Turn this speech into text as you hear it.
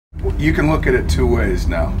You can look at it two ways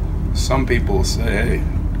now. Some people say, hey,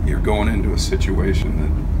 you're going into a situation that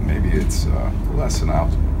maybe it's a lesson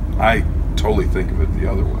out. I totally think of it the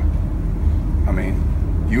other way. I mean,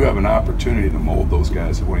 you have an opportunity to mold those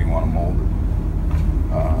guys the way you want to mold them.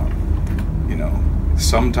 You know,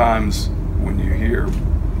 sometimes when you hear,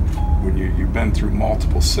 when you've been through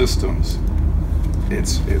multiple systems,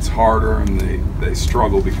 it's harder, and they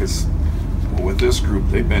struggle because, well, with this group,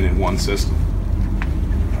 they've been in one system.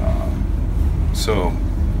 So,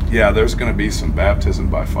 yeah, there's going to be some baptism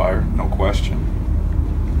by fire, no question.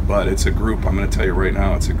 But it's a group, I'm going to tell you right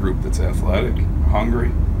now, it's a group that's athletic,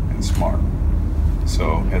 hungry, and smart.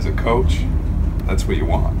 So, as a coach, that's what you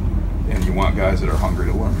want. And you want guys that are hungry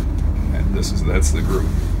to learn. And that's the group.